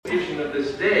of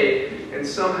this day, and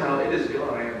somehow it is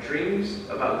gone. I have dreams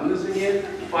about losing it,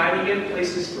 finding it,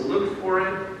 places to look for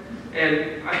it,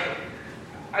 and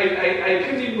I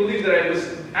couldn't even believe that I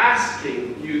was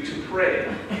asking you to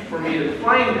pray for me to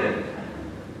find it.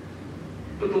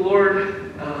 But the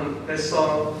Lord has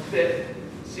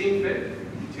seen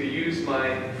fit to use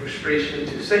my frustration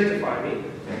to sanctify me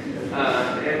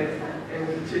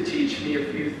and to teach me a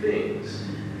few things.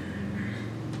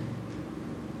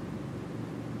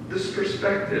 This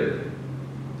perspective,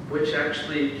 which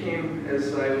actually came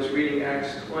as I was reading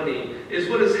Acts 20, is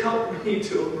what has helped me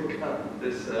to overcome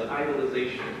this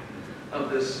idolization of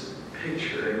this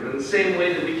picture. And in the same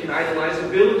way that we can idolize a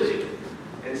building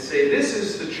and say, this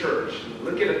is the church, and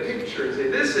look at a picture and say,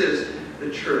 this is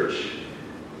the church,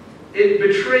 it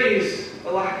betrays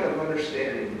a lack of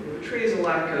understanding. It betrays a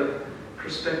lack of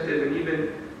perspective and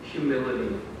even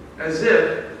humility. As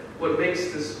if what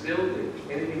makes this building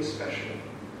anything special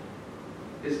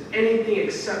is anything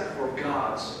except for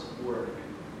God's work.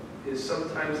 It is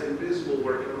sometimes invisible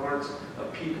work in the hearts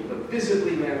of people, but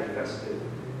visibly manifested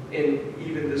in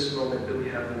even this moment that we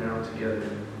have now together.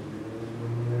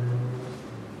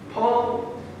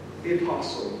 Paul, the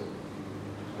apostle,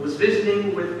 was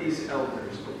visiting with these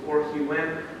elders before he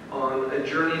went on a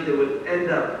journey that would end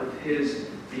up with his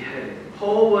beheading.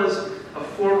 Paul was a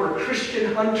former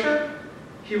Christian hunter.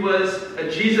 He was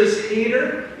a Jesus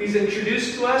hater. He's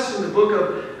introduced to us in the book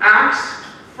of Acts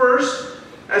first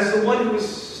as the one who was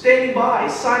standing by,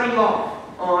 signing off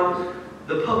on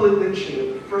the public lynching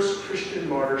of the first Christian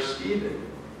martyr, Stephen.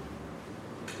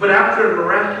 But after a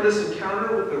miraculous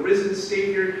encounter with the risen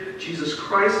Savior, Jesus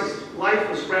Christ, his life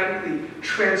was radically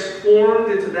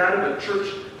transformed into that of a church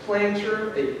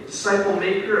planter, a disciple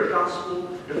maker, a gospel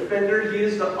defender. He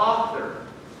is the author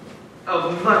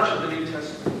of much of the New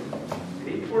Testament. And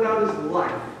he poured out his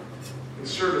life in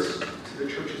service to the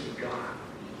churches of God.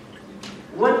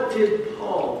 What did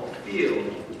Paul feel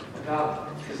about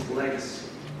his legacy?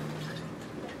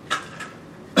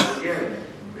 Again,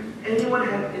 if anyone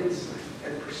had insight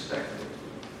and perspective,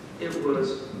 it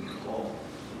was Paul.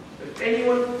 If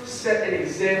anyone set an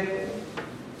example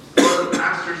for the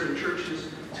pastors and churches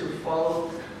to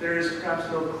follow, there is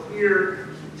perhaps no clearer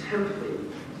template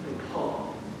than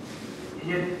Paul. And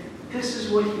yet, this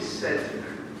is what he said to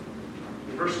them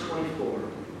in verse 24.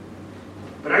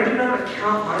 But I do not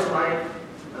account my life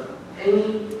of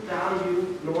any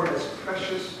value nor as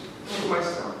precious to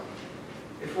myself,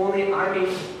 if only I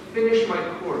may finish my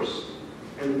course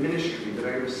and the ministry that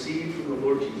I received from the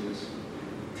Lord Jesus,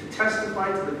 to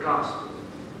testify to the gospel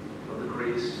of the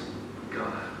grace of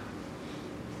God.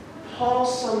 Paul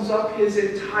sums up his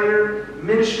entire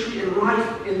ministry and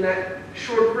life in that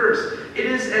short verse. It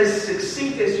is as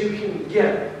succinct as you can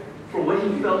get for what he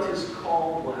felt his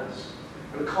call was.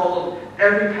 And the call of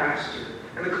every pastor,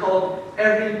 and the call of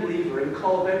every believer, and the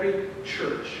call of every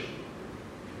church.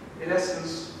 In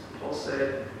essence, Paul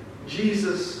said,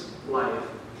 Jesus' life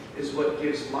is what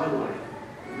gives my life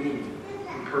meaning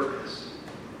and purpose.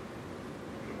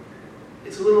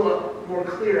 It's a little more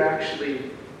clear,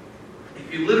 actually,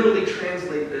 if you literally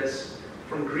translate this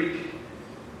from Greek.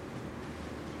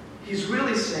 He's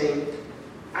really saying,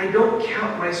 I don't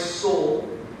count my soul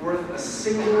worth a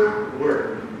single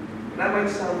word. And that might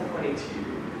sound funny to you.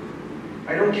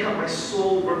 I don't count my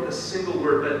soul worth a single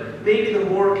word, but maybe the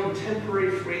more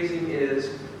contemporary phrasing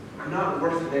is, I'm not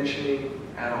worth mentioning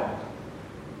at all.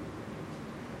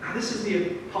 Now, this is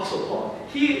the Apostle Paul.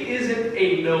 He isn't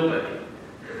a nobody.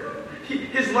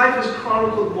 His life is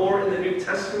chronicled more in the New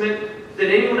Testament than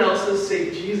anyone else's,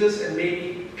 save Jesus and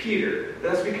maybe Peter.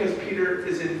 That's because Peter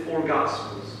is in 4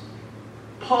 Gospels.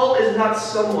 Paul is not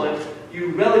someone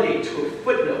you relegate to a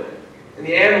footnote in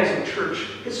the annals of church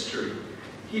history.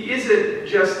 He isn't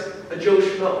just a Joe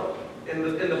Schmo in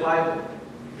the Bible.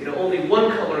 Only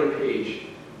one coloring page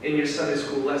in your Sunday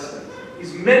school lesson.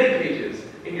 He's many pages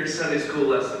in your Sunday school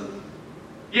lesson.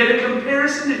 Yet in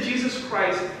comparison to Jesus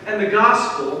Christ and the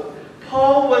gospel,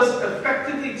 Paul was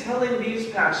effectively telling these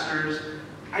pastors,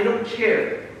 I don't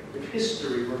care if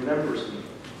history remembers me.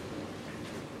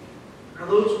 Now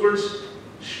those words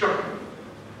struck me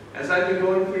as I've been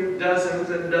going through dozens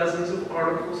and dozens of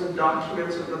articles and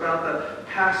documents about the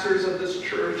pastors of this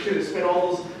church, and spent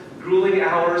all those grueling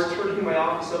hours turning my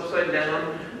office upside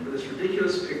down for this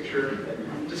ridiculous picture,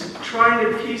 just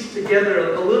trying to piece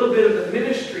together a little bit of the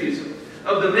ministries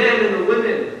of the men and the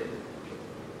women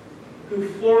who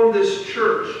formed this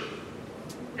church.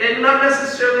 And not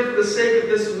necessarily for the sake of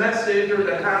this message or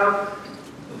to have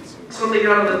something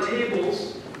out on the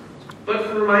tables, but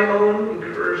for my own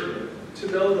encouragement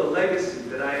to know the legacy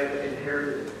that I have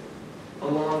inherited,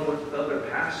 along with other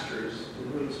pastors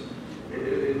whose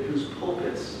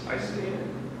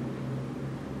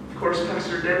course,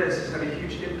 Pastor Dennis has had a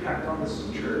huge impact on this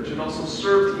church and also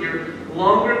served here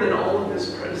longer than all of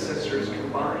his predecessors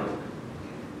combined.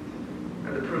 I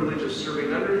had the privilege of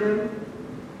serving under him,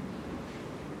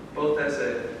 both as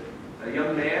a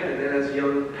young man and then as a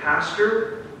young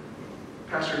pastor.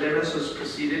 Pastor Dennis was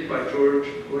preceded by George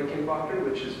Blinkenbacher,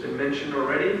 which has been mentioned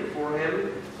already. Before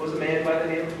him was a man by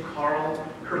the name of Carl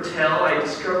Hertel. I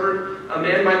discovered a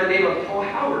man by the name of Paul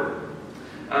Howard,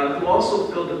 who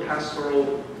also filled the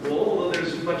pastoral role, although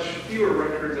there's much fewer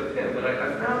records of him. But I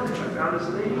found him. I found his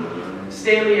name.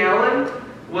 Stanley Allen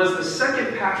was the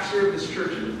second pastor of this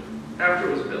church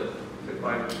after it was built, if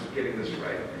I'm getting this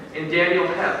right. And Daniel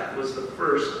Hepp was the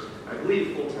first, I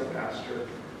believe, full-time pastor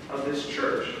of this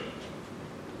church.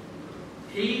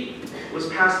 He was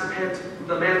passed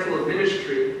the mantle of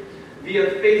ministry via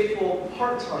faithful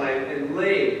part-time and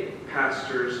lay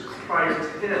pastors prior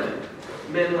to him,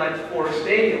 men like Forrest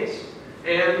Daniels,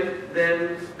 and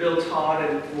then Bill Todd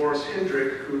and Morris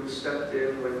Hendrick, who stepped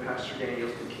in when Pastor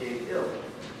Daniels became ill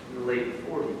in the late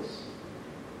 40s.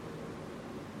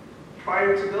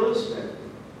 Prior to those men,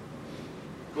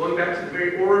 going back to the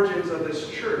very origins of this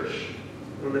church,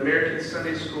 when the American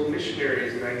Sunday School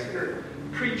missionaries and itinerant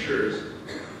preachers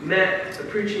met the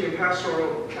preaching and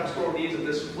pastoral needs of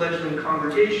this fledgling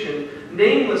congregation,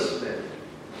 nameless men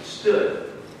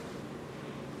stood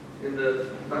in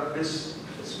not this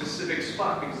specific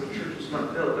spot because the church was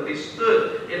not built, but they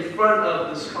stood in front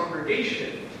of this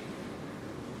congregation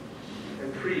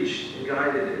and preached and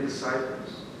guided and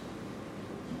disciples.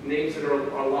 Names that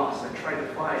are lost. I tried to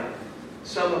find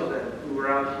some of them who were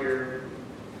out here,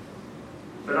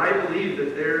 but I believe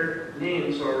that their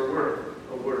names are worth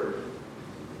a word.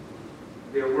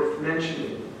 They are worth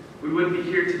mentioning. We wouldn't be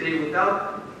here today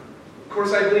without them. Of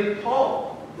course, I believe Paul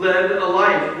led a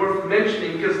life worth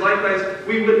mentioning, because likewise,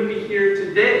 we wouldn't be here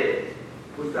today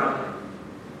without him.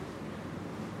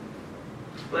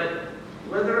 But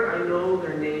whether I know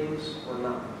their names or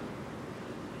not,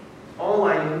 all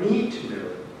I need to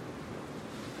know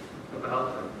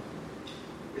about them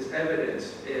is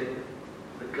evidence in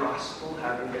the gospel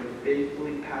having been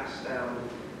faithfully passed down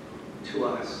to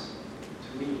us,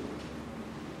 to me.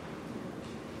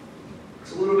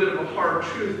 It's a little bit of a hard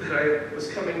truth that I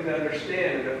was coming to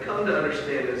understand, and I've come to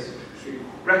understand as we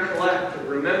recollect and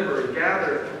remember and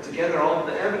gather together all of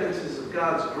the evidences of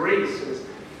God's grace and His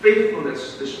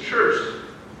faithfulness to this church,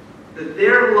 that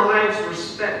their lives were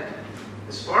spent,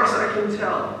 as far as I can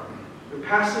tell, in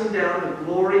passing down the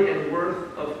glory and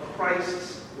worth of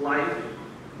Christ's life,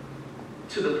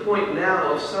 to the point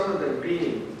now of some of them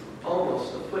being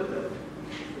almost a footnote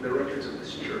in the records of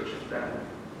this church at that.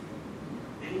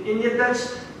 And yet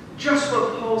that's just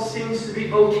what Paul seems to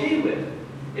be okay with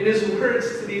in his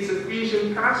words to these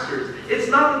Ephesian pastors. It's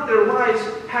not that their lives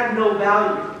had no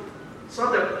value. It's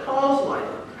not that Paul's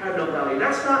life had no value.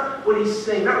 That's not what he's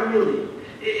saying, not really.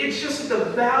 It's just that the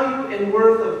value and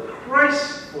worth of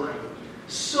Christ's life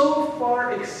so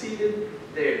far exceeded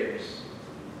theirs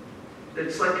that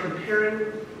it's like comparing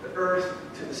the earth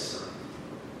to the sun.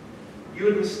 You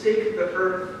would mistake the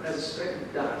earth as a speck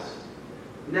of dust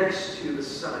next to the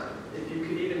sun, if you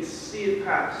could even see it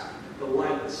past the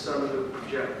light the sun would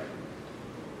project.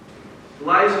 The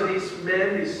lives of these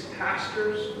men, these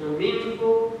pastors, were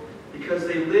meaningful because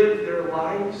they lived their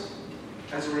lives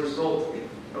as a result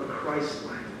of Christ's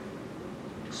life.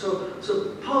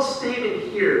 So Paul's statement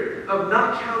here of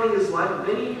not counting his life of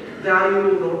any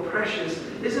valuable nor precious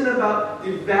isn't about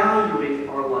devaluing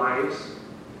our lives.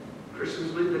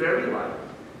 Christians believe that every life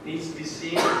needs to be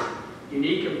seen as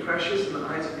unique and precious in the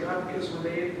eyes of God because we're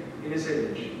made in His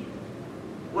image.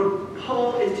 What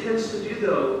Paul intends to do,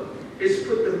 though, is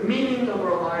put the meaning of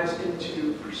our lives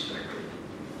into perspective.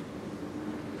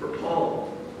 For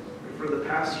Paul and for the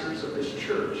pastors of this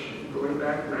church, going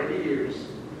back 90 years,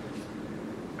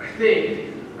 I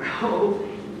hope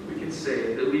we can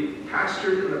say that we've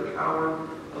pastored in the power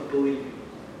of believing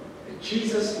that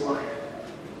Jesus' life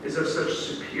is of such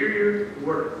superior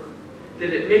worth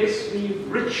that it makes me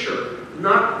richer,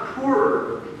 not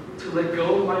poorer, to let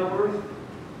go of my worth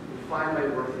and find my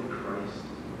worth in Christ.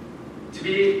 To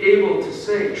be able to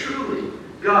say, truly,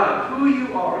 God, who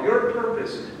you are, your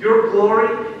purpose, your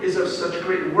glory is of such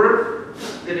great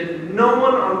worth that if no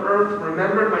one on earth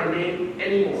remembered my name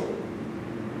anymore,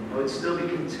 I would still be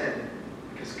content,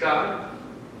 because God,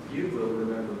 you will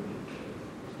remember me.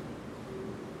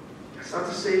 That's not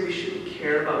to say we shouldn't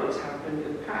care about what's happened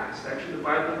in the past. Actually, the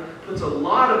Bible puts a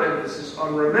lot of emphasis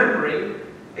on remembering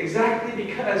exactly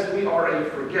because we are a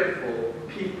forgetful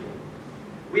people.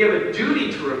 We have a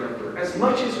duty to remember as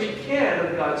much as we can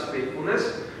of God's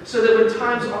faithfulness, so that when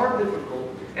times are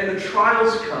difficult and the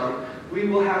trials come, we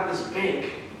will have this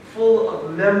bank full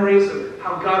of memories of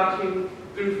how God came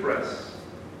through for us.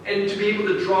 And to be able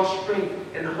to draw strength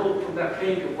and hope from that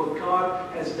bank of what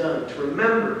God has done, to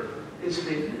remember His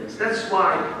faithfulness. That's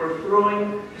why we're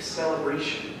throwing a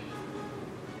celebration.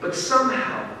 But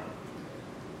somehow,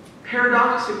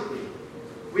 paradoxically,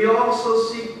 we also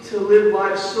seek to live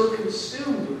lives so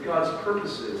consumed with God's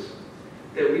purposes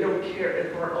that we don't care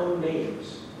if our own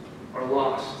names are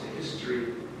lost to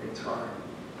history and time.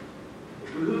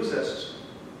 It behooves us,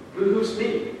 behooves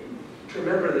me, to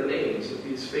remember the names of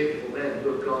these faithful men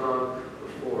who have gone on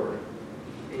before.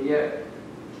 And yet,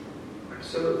 I'm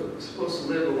so supposed to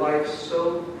live a life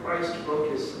so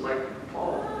Christ-focused, like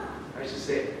Paul. I should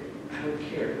say, I don't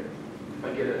care if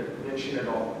I get a mention at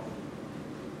all.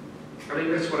 I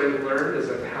think that's what I've learned as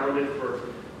I've hounded for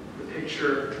the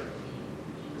picture,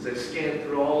 as I've scanned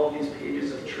through all these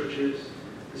pages of churches,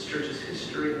 this church's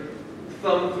history,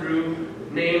 thumbed through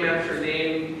name after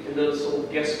name in those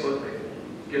old guest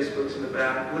books in the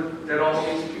back, looked at all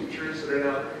these pictures that are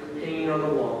now hanging on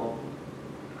the wall.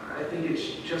 I think it's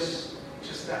just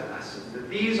that lesson, that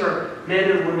these are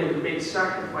men and women who made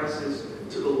sacrifices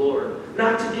to the Lord,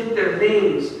 not to get their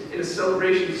names in a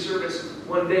celebration service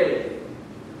one day,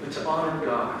 but to honor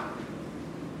God.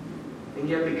 And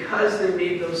yet, because they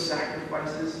made those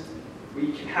sacrifices,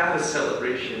 we can have a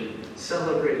celebration,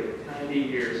 celebrate 90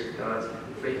 years of God's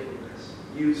faithfulness,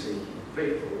 using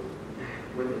faithful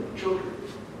women and children.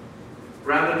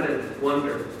 Rather than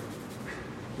wonder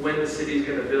when the city's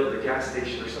going to build a gas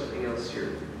station or something else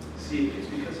here. See, it's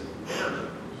because of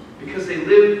them. Because they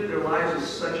lived their lives with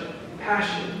such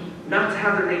passion, not to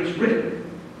have their names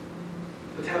written,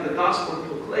 but to have the gospel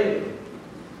proclaimed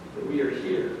that we are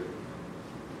here.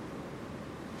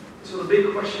 So the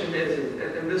big question is,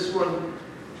 and this one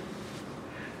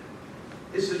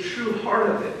is the true heart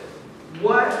of it.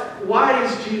 Why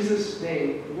is Jesus'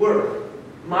 name worth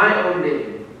my own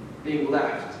name being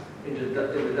left in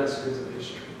the dustbins of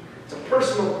history? It's a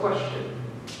personal question.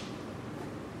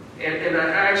 And I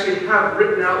actually have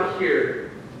written out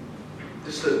here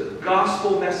just a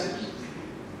gospel message.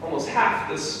 Almost half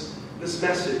this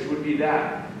message would be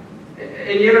that.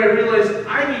 And yet I realize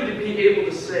I need to be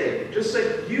able to say, just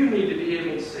like you need to be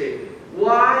able to say,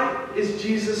 why is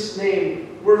Jesus'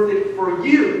 name worth it for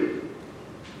you?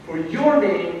 For your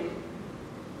name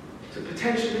to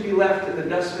potentially be left in the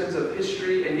dustbins of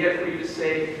history, and yet for you to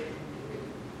say,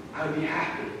 I would be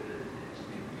happy.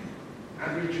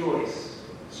 I'd rejoice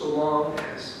so long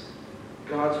as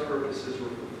God's purposes were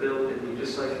fulfilled in me,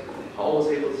 just like Paul was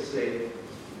able to say,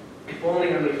 if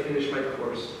only I may finish my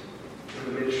course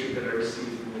in the ministry that I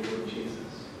received from the Lord Jesus.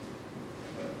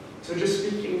 So just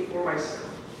speaking for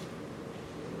myself,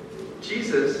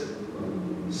 Jesus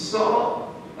saw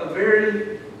a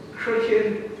very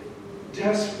crooked,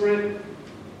 desperate,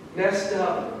 messed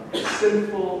up,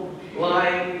 sinful,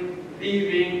 lying,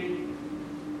 thieving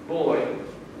boy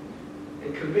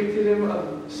and convicted him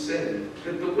of sin.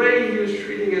 That the way he was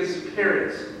treating his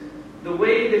parents, the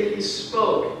way that he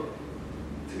spoke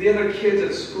to the other kids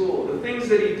at school, the things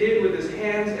that he did with his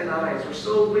hands and eyes were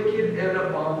so wicked and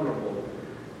abominable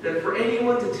that for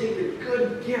anyone to take the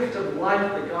good gift of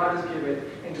life that God has given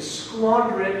and to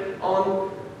squander it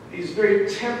on these very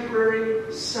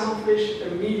temporary, selfish,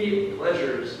 immediate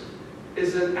pleasures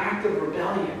is an act of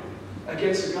rebellion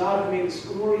against a God who made this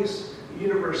glorious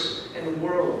universe and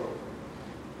world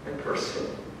and person.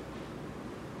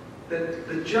 That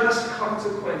the just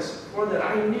consequence for that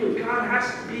I knew God has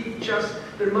to be just,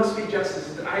 there must be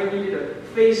justice, that I needed to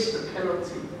face the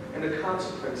penalty and the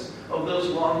consequence of those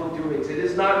wrongdoings. It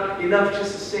is not enough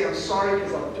just to say I'm sorry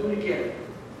because I'll do it again.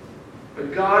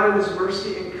 But God in His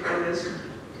mercy and kindness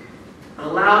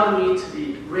allowed me to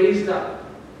be raised up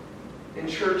in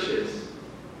churches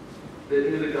that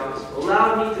knew the gospel.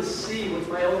 Allowed me to see with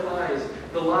my own eyes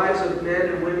the lives of men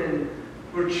and women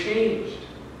who were changed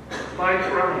by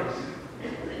Christ.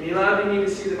 And He allowed me to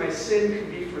see that my sin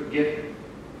could be forgiven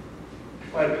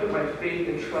if I put my faith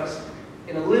and trust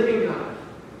in a living God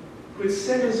who would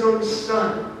send His own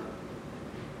Son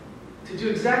to do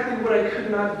exactly what I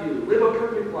could not do, live a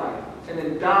perfect life, and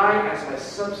then die as my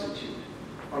substitute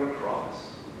on a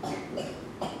cross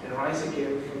and rise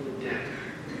again from the dead.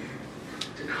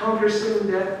 To conquer sin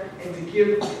and death and to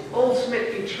give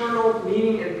ultimate eternal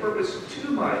meaning and purpose to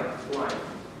my life.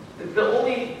 That the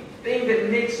only thing that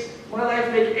makes my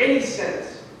life make any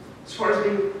sense as far as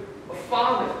being a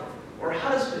father or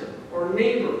husband or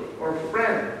neighbor or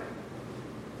friend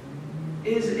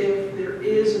is if there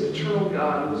is an eternal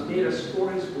God who has made us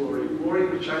for His glory, glory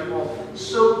which I fall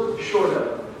so short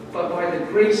of. But by the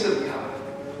grace of God,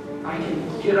 I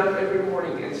can get up every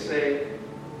morning and say,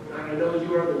 God, I know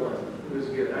you are the one who is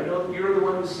good. I know you're the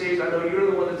one who saves. I know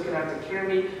you're the one that's going to have to carry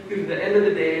me through the end of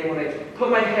the day. And when I put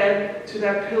my head to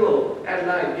that pillow at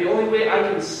night, the only way I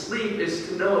can sleep is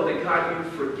to know that, God,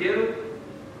 you forgive,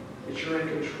 that you're in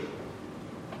control.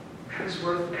 That is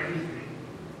worth everything.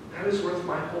 That is worth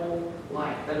my whole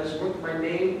life. That is worth my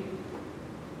name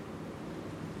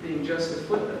being just a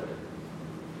footnote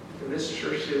in this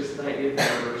church's 90th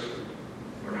anniversary,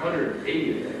 or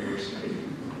 180th anniversary,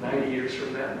 90 years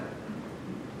from now.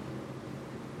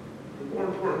 The more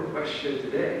important question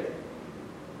today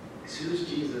is, who's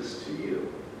Jesus to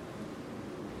you?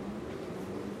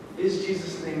 Is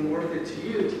Jesus' name worth it to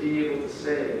you to be able to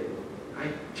say, I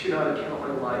do not account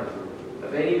my life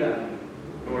of any value,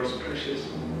 nor as precious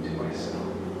to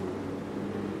myself?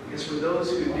 Because for those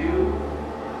who do,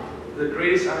 the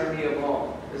greatest irony of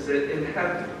all is that in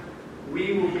heaven,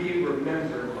 we will be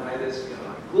remembered by this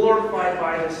God, glorified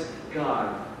by this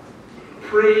God,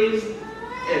 praised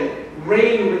and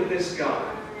reign with this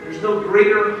God. There's no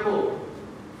greater hope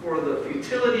for the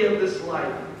futility of this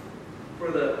life,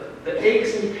 for the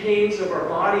aches and pains of our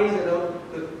bodies and of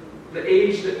the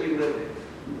age that we live in,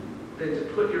 than to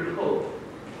put your hope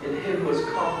in Him who has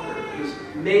conquered, who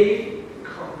has made and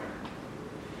conquered.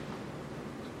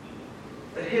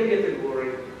 Let Him get the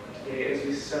glory today as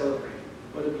we celebrate.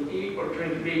 Whether we eat or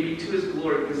drink, it may be to His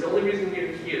glory, because the only reason you're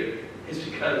here is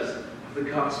because of the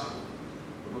gospel,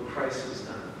 of what Christ has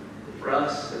done for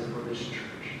us and for this church.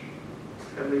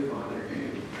 Heavenly Father,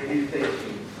 I do thank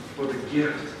you for the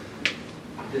gift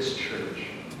of this church.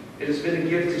 It has been a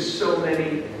gift to so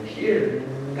many here.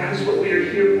 That is what we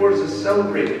are here for, is to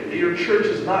celebrate that your church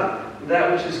is not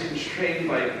that which is constrained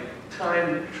by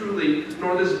time, truly,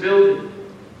 nor this building,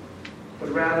 but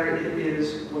rather it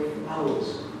is what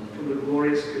follows from the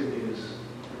glorious good news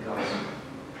of the gospel.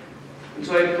 And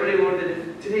so I pray, Lord, that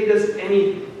if today does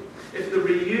anything, if the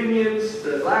reunions,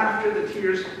 the laughter, the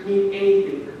tears mean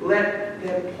anything, let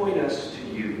them point us to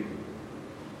you,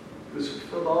 who has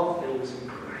fulfilled all things in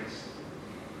Christ,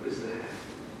 who is the head,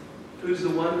 who is the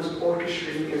one who is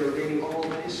orchestrating and ordaining all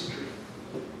of history,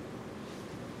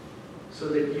 so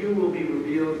that you will be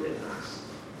revealed in us.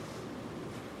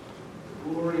 The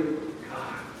glory of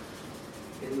God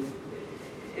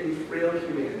in frail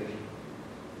humanity,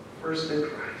 first in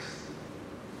Christ,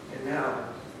 and now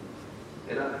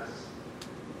in us.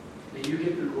 May you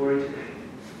get the glory today.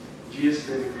 In Jesus'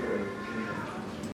 name we pray.